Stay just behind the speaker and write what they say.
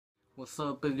What's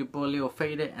up, it's your boy Leo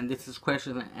Faded, and this is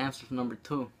questions and answers number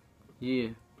 2. Yeah.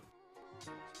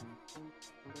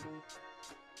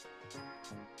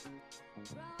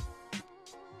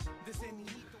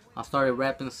 I started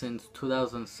rapping since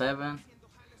 2007.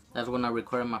 That's when I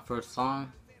recorded my first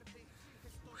song.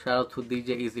 Shout out to DJ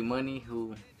Easy Money,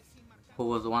 who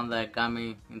was the one that got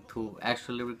me into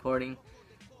actually recording.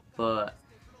 But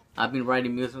I've been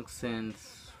writing music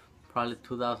since probably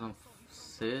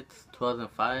 2006,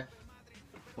 2005.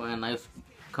 When I used to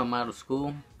come out of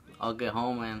school, I'll get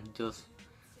home and just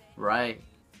write.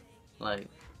 Like,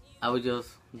 I would just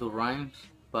do rhymes,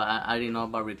 but I didn't know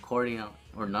about recording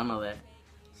or none of that.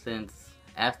 Since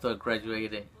after I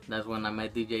graduated, that's when I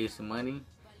met DJ Easy Money,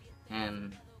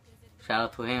 and shout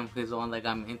out to him, he's the one that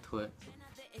got me into it.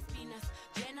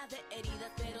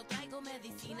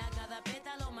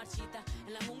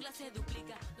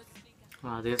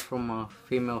 This is from a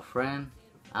female friend.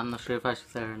 I'm not sure if I should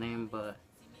say her name, but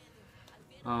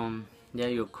yeah,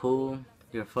 you're cool,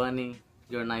 you're funny,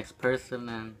 you're a nice person,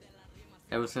 and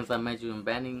ever since I met you in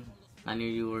Banning, I knew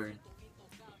you were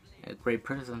a great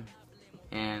person,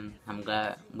 and I'm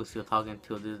glad we're still talking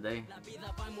till this day.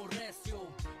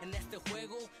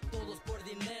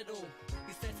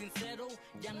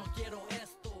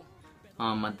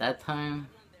 At that time,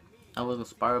 I was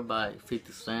inspired by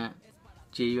 50 Cent,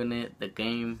 G-Unit, The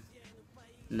Game,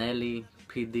 Nelly,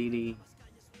 P. Diddy,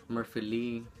 Murphy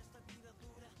Lee,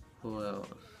 who else?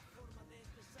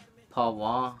 Paul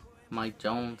Wall, Mike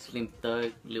Jones, Slim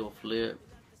Thug, Lil Flip,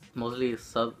 mostly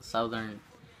southern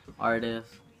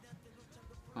artists.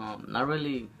 Not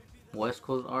really West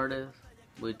Coast artists,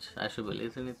 which I should be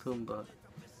listening to, but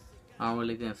I don't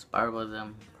really get inspired by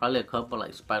them. Probably a couple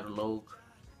like Spider Loc,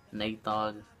 Nate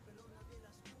Dogg,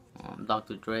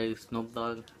 Dr. Dre, Snoop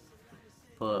Dogg.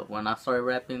 But when I started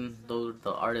rapping, those are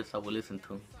the artists I would listen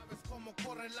to.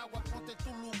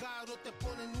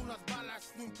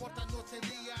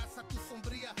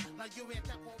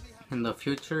 In the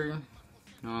future,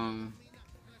 I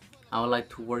would like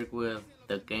to work with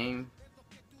The Game,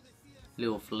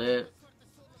 Lil Flip,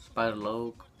 Spider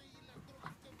Loc,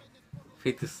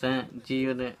 50 Cent,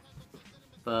 G-Unit,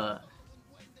 but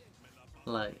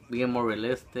like being more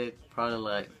realistic, probably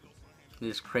like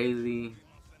this Crazy,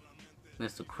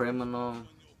 Mr. Criminal,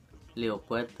 Lil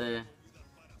Cuete,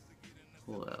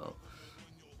 who else?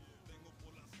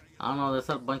 I don't know, there's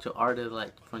a bunch of artists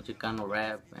like from Chicano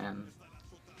rap and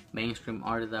mainstream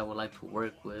artists I would like to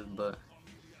work with, but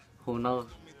who knows?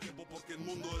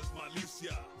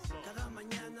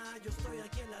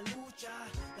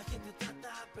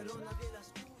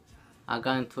 I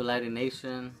got into Latin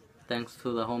Nation thanks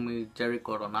to the homie Jerry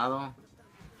Coronado,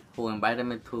 who invited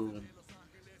me to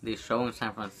this show in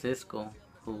San Francisco,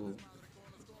 who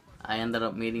I ended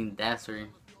up meeting Dasser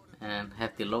and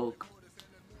Hefty Loc,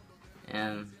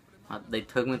 and they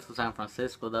took me to San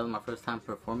Francisco. That was my first time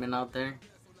performing out there,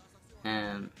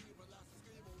 and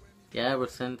yeah, ever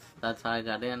since that's how I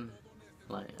got in.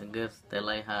 Like, I guess they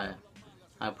like how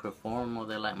I perform, or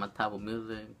they like my type of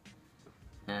music,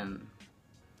 and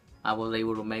I was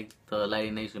able to make the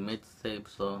Latin Nation mixtape.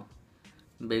 So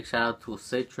big shout out to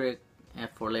Citric and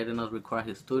for letting us record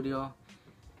his studio,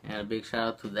 and a big shout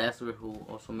out to Dasser who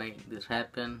also made this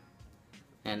happen,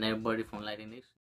 and everybody from Latin Nation.